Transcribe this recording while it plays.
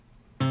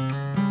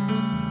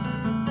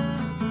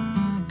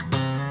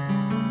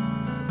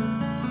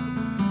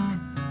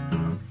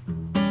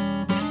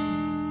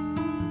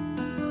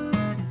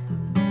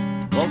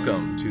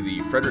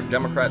Frederick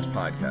Democrats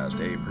Podcast,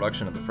 a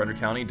production of the Frederick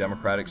County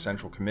Democratic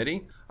Central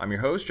Committee. I'm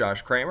your host,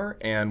 Josh Kramer,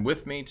 and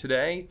with me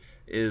today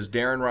is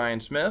Darren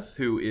Ryan Smith,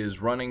 who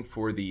is running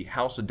for the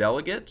House of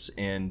Delegates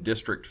in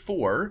District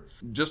 4.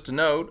 Just to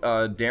note,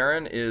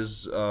 Darren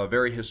is a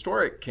very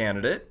historic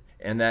candidate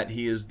in that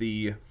he is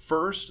the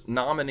first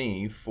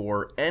nominee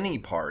for any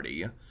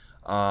party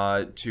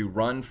to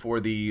run for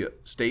the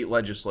state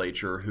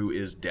legislature who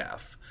is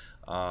deaf.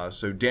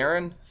 So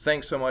Darren,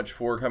 thanks so much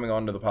for coming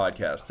on to the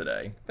podcast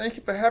today. Thank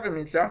you for having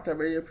me, Josh. I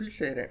really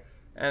appreciate it.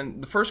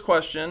 And the first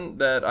question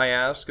that I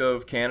ask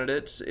of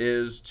candidates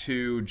is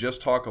to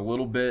just talk a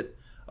little bit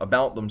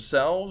about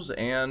themselves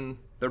and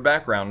their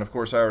background. Of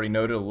course, I already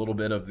noted a little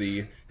bit of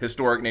the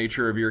historic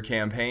nature of your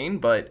campaign,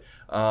 but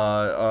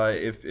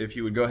if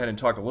you would go ahead and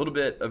talk a little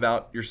bit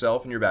about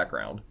yourself and your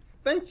background.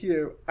 Thank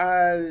you.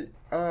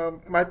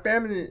 My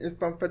family is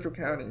from Frederick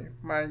County.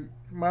 My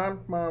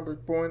mom's mom was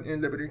born in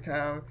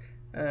Libertytown,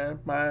 and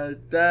my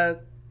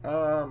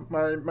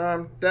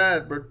mom's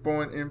dad was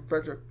born in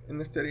Frederick, in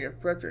the city of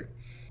Frederick.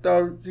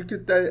 So you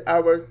could say I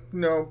was,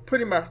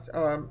 pretty much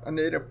a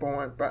native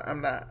born, but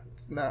I'm not.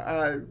 Now,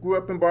 I grew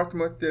up in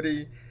Baltimore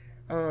City,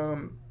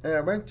 and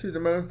I went to the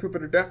Maryland School for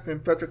the Deaf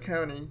in Frederick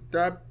County.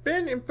 So I've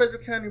been in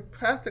Frederick County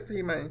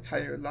practically my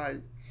entire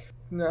life.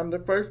 Now, I'm the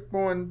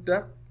firstborn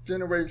deaf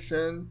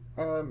generation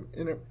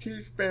in a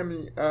huge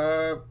family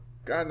of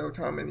God knows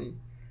how many.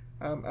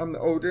 I'm the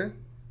older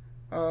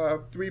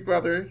of three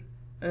brothers,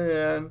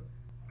 and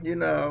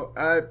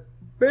I've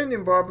been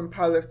involved in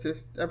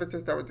politics ever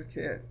since I was a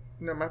kid.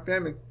 My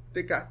family,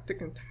 they got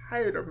sick and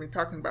tired of me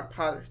talking about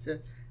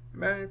politics.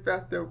 Matter of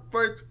fact, the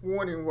first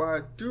warning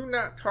was, do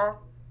not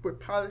talk with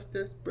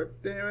politics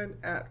with Darren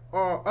at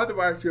all,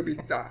 otherwise you'll be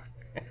shocked.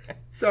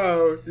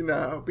 So,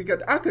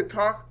 because I could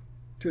talk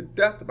to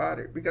death about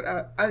it, because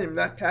I am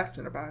not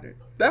passionate about it.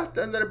 That's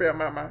a little bit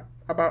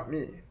about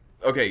me.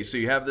 Okay, so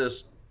you have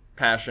this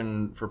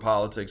passion for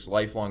politics,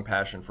 lifelong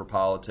passion for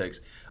politics,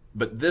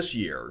 but this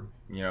year,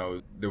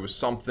 there was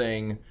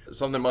something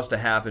must have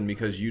happened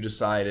because you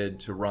decided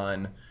to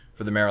run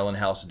for the Maryland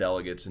House of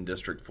Delegates in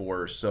District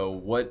 4. So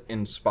what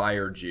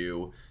inspired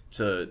you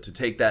to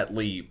take that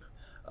leap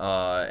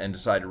and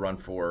decide to run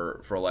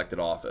for elected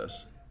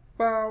office?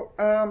 Well,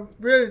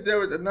 really there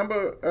was a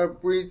number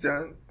of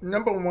reasons.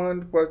 Number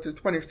one was the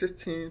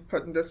 2016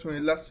 presidential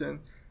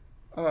election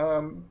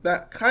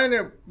that kind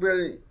of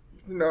really,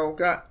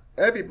 got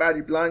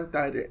everybody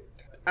blindsided.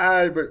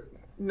 I was,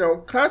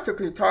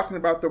 constantly talking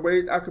about the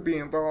ways I could be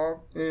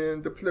involved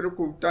in the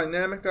political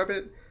dynamic of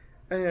it.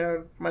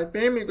 And my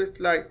family was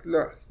like,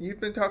 look, you've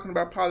been talking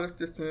about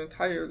politics your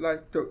entire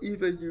life, so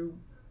either you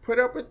put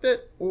up with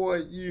it or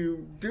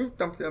you do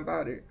something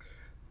about it.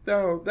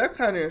 So that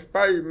kind of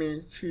inspired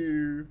me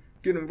to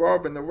get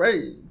involved in the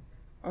race.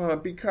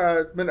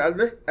 Because when I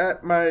looked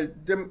at my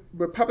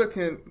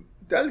Republican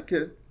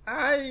delegates,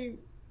 I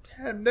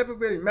had never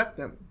really met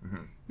them.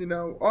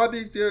 Mm-hmm. All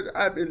these years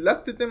I've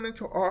elected them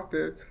into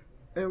office,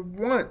 and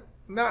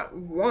not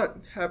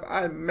once have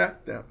I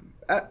met them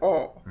at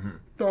all. Mm-hmm.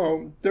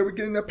 So they were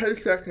getting a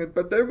paycheck,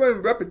 but they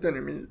weren't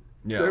representing me.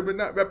 Yeah. They were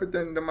not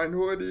representing the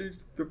minorities,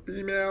 the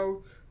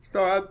females.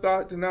 So I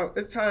thought,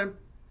 it's time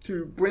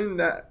to bring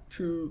that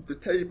to the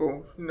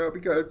table,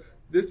 because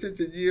this is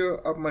the year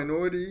of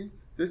minorities.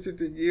 This is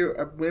the year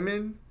of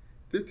women.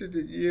 This is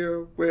the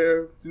year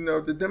where,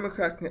 the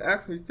Democrats can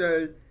actually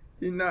say,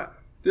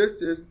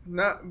 this is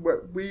not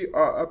what we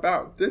are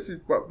about. This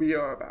is what we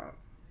are about.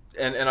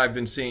 And I've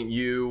been seeing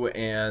you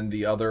and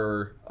the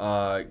other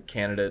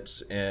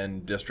candidates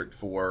in District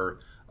 4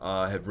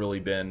 have really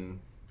been,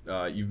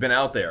 you've been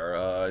out there.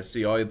 I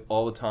see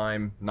all the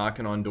time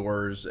knocking on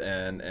doors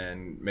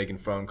and making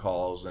phone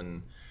calls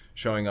and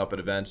showing up at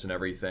events and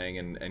everything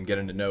and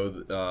getting to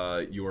know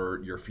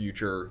your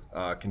future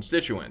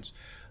constituents.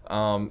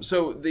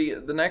 So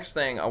the next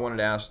thing I wanted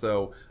to ask,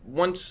 though,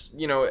 once,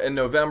 in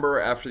November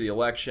after the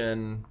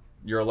election,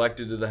 you're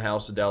elected to the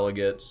House of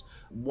Delegates,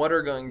 what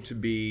are going to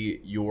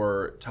be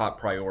your top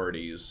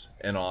priorities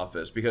in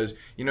office? Because,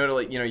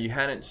 you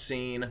hadn't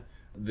seen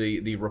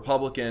the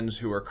Republicans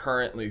who are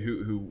currently,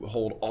 who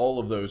hold all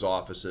of those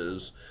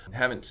offices,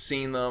 haven't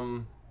seen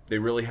them. They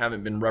really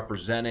haven't been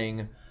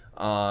representing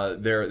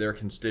their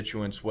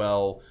constituents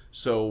well.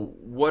 So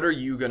what are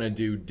you going to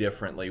do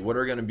differently? What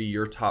are going to be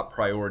your top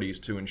priorities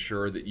to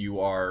ensure that you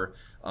are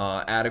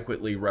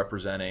adequately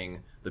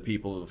representing the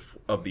people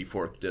of the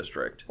 4th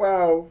District?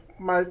 Well,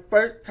 my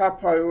first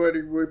top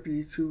priority would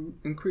be to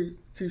increase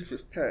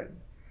teachers' pay.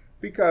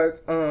 Because,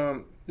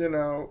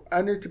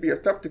 I need to be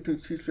a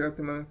substitute teacher at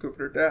the Maryland School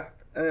for the Deaf.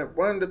 And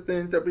one of the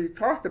things that we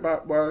talked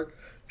about was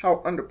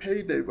how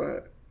underpaid they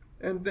were.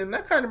 And then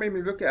that kind of made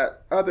me look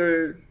at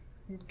other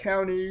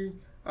counties,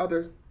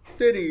 other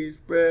cities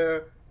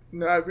where,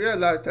 I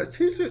realized that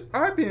teachers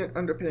are being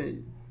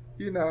underpaid.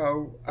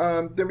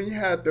 Then we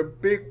had the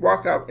big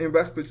walkout in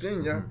West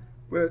Virginia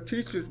where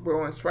teachers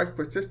were on strike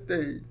for 6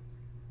 days.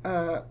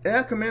 And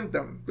I commend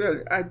them,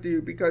 really, I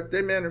do, because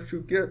they managed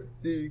to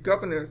get the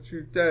governor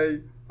to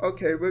say,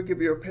 okay, we'll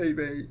give you a pay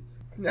raise.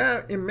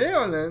 Now, in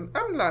Maryland,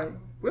 I'm like,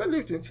 we're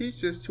losing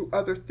teachers to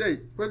other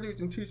states. We're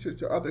losing teachers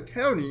to other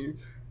counties.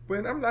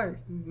 When I'm like,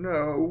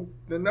 no,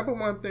 the number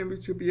one thing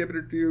we should be able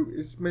to do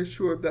is make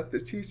sure that the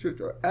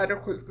teachers are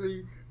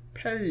adequately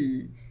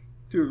paid.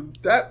 To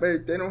that way,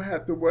 they don't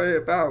have to worry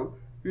about,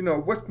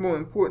 what's more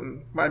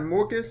important, my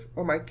mortgage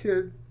or my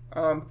kid's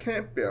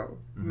camp bill,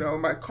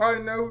 my car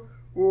note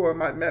or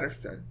my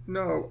medicine.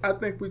 No, I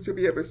think we should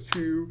be able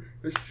to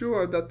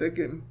ensure that they're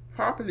getting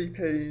properly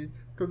paid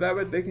so that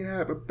way they can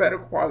have a better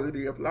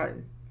quality of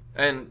life.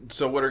 And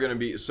so what are going to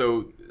be,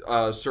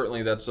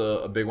 certainly that's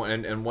a big one.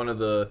 And one of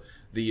the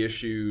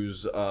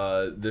issues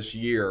this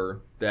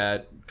year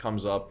that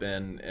comes up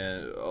in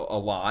a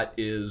lot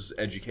is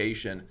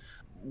education.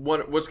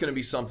 What's going to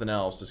be something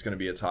else that's going to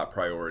be a top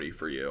priority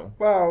for you?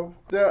 Well,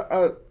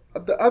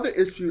 the other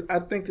issue I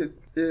think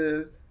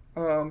is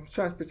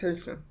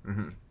transportation.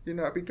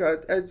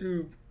 Because as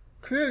you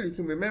clearly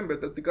can remember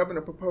that the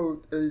governor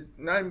proposed a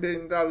 $9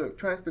 billion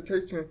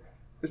transportation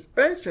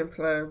expansion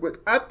plan, which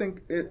I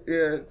think it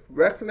is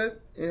reckless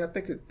and I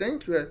think it's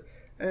dangerous,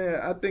 and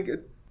I think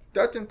it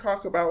doesn't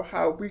talk about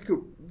how we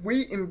could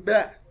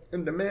reinvest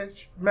in the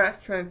mass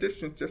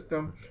transition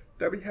system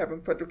that we have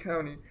in Frederick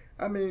County.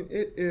 I mean,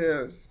 it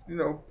is,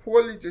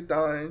 poorly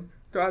designed.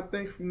 So I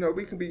think,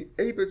 we can be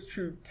able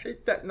to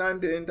take that $9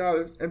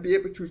 billion and be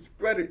able to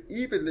spread it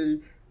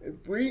evenly,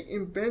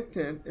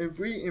 reinventing and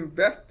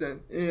reinvesting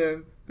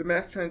in the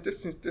mass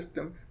transition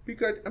system.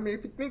 Because,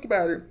 if you think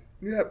about it,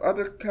 you have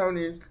other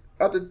counties,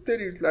 other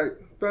cities like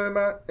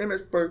Fairmont,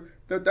 Emmitsburg,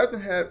 that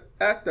doesn't have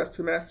access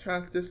to mass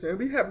transition. And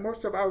we have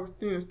most of our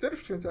senior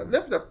citizens that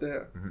live up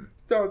there.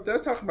 So they're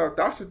talking about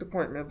doctor's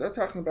appointments. They're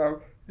talking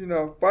about,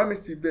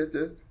 pharmacy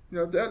visits.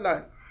 They're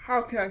like,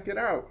 how can I get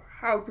out?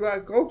 How do I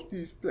go to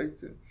these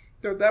places?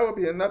 So that would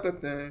be another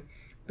thing.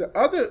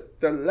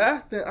 The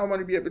last thing I want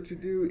to be able to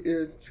do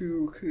is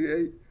to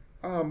create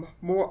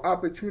more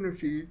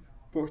opportunity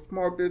for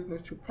small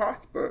business to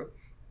prosper.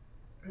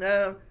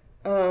 Now,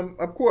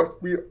 of course,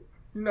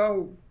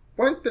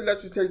 once the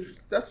legislative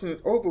session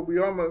is over, we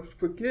almost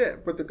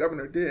forget what the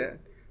governor did.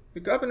 The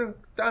governor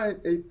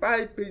signed a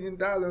 $5 billion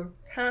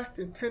tax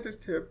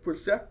incentive for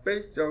Jeff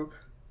Bezos,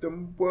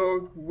 the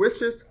world's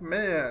richest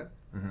man.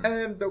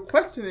 And the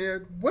question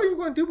is, what are you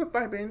going to do with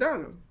 $5 billion?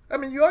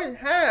 You already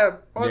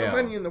have all the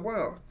money in the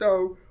world.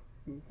 So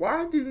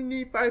why do you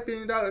need $5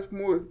 billion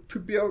more to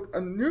build a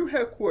new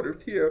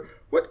headquarters here,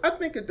 which I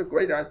think is a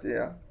great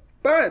idea.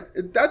 But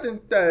it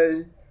doesn't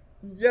say,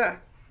 yes,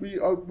 we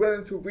are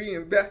willing to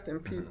reinvest in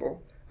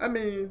people. $5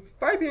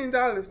 billion,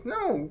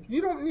 no,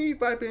 you don't need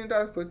 $5 billion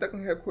for a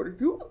second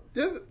headquarters.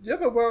 You're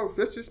the world's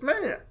richest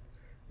man.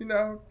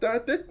 So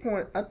at this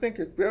point, I think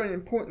it's very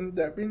important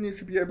that we need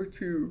to be able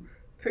to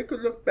take a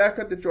look back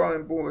at the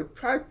drawing board,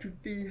 try to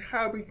see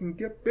how we can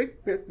get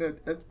big business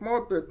and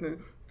small business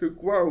to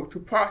grow, to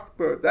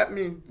prosper. That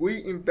means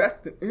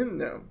reinvesting in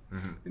them.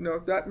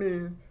 That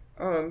means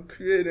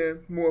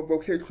creating more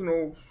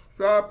vocational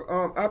job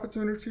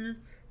opportunities.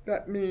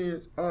 That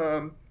means,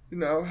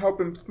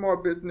 helping small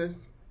business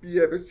be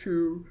able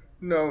to,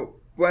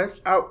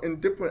 branch out in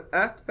different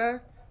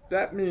aspects.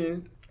 That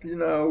means,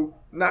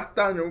 not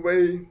signing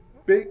away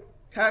big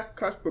tax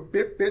cuts for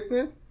big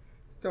business.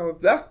 So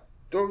that's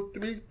those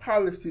three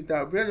policies that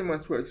I really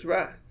want to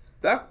address.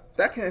 That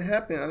can't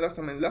happen unless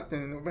I'm elected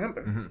in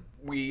November.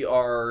 We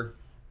are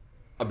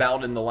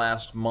about in the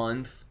last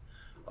month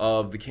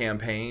of the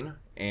campaign,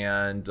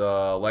 and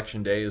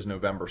Election Day is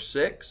November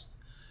 6th.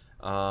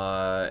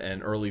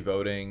 And early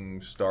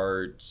voting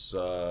starts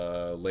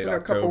late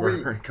October,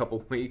 in a couple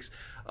of weeks.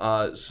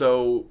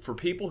 So for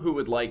people who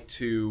would like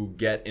to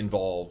get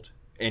involved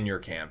in your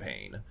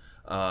campaign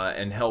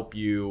and help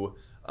you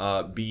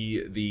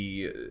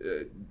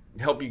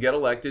help you get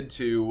elected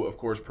to, of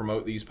course,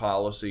 promote these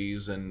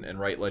policies and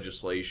write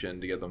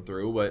legislation to get them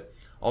through, but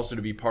also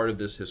to be part of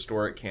this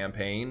historic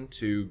campaign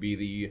to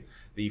be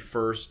the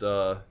first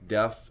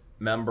deaf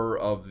member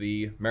of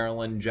the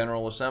Maryland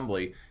General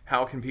Assembly.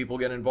 How can people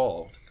get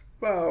involved?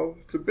 Well,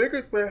 the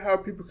biggest way how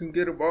people can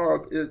get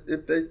involved is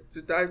if they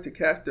decide to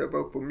cast their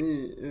vote for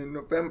me in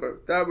November.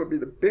 That would be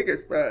the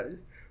biggest way.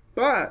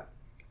 But,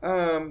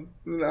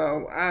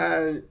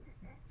 I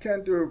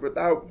can't do it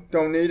without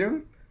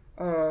donating.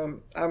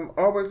 I'm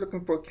always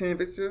looking for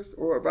canvassers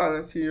or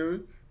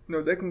volunteers.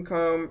 They can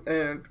come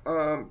and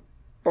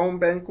phone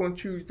bank on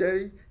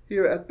Tuesday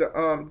here at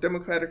the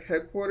Democratic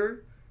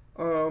headquarters.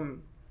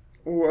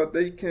 Or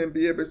they can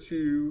be able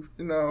to,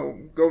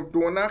 go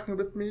door knocking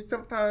with me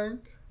sometimes.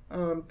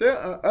 There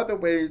are other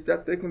ways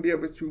that they can be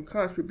able to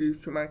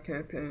contribute to my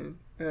campaign.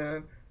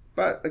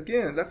 But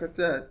again, like I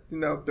said,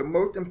 the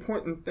most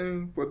important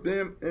thing for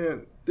them,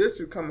 and this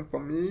is coming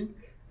from me,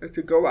 is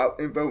to go out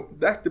and vote.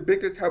 That's the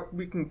biggest help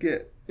we can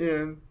get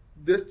in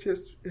this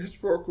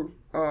historical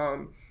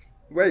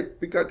way.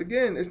 Because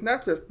again, it's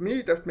not just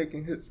me that's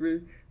making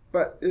history,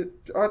 but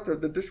it's also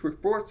the District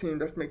 4 team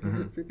that's making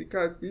history,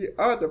 because we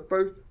are the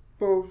first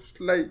full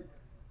slate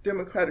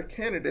Democratic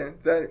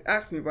candidate that is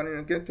actually running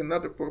against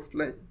another full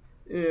slate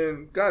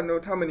in God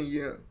knows how many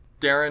years.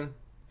 Darren,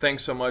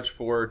 thanks so much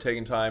for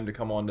taking time to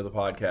come on to the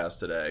podcast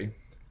today.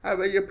 I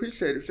really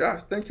appreciate it,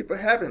 Josh. Thank you for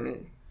having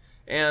me.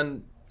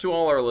 And to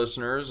all our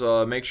listeners,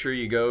 make sure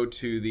you go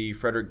to the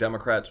Frederick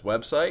Democrats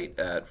website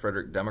at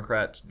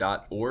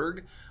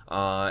frederickdemocrats.org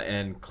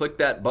and click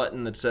that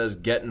button that says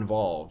Get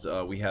Involved.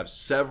 We have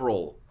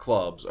several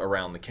clubs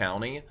around the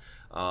county,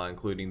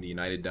 including the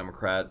United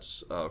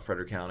Democrats of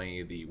Frederick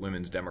County, the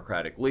Women's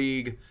Democratic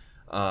League,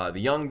 the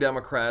Young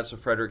Democrats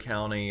of Frederick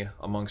County,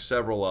 amongst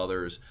several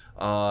others.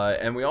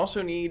 And we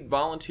also need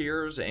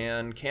volunteers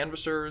and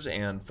canvassers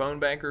and phone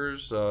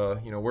bankers.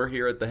 We're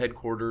here at the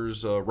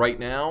headquarters right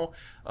now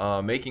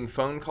making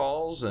phone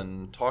calls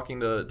and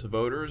talking to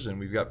voters, and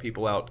we've got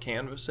people out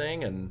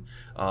canvassing, and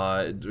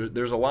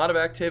there's a lot of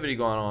activity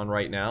going on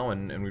right now,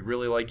 and we'd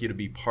really like you to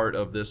be part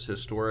of this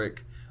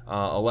historic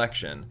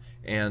election.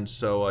 And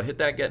so hit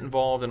that Get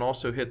Involved, and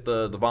also hit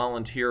the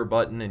volunteer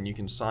button, and you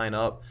can sign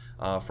up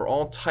for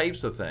all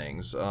types of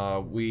things.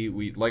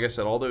 We like I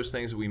said, all those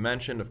things that we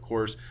mentioned, of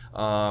course.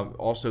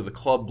 Also the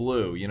Club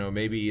Blue.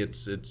 Maybe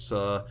it's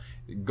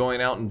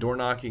going out and door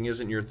knocking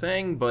isn't your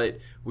thing, but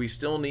we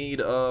still need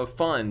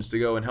funds to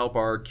go and help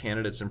our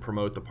candidates and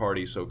promote the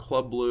party. So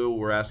Club Blue,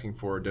 we're asking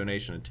for a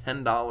donation of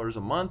 $10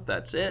 a month.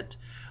 That's it.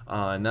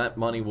 And that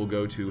money will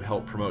go to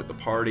help promote the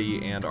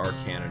party and our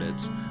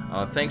candidates.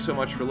 Thanks so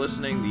much for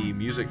listening. The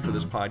music for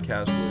this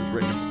podcast was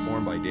written and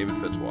performed by David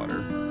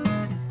Fitzwater.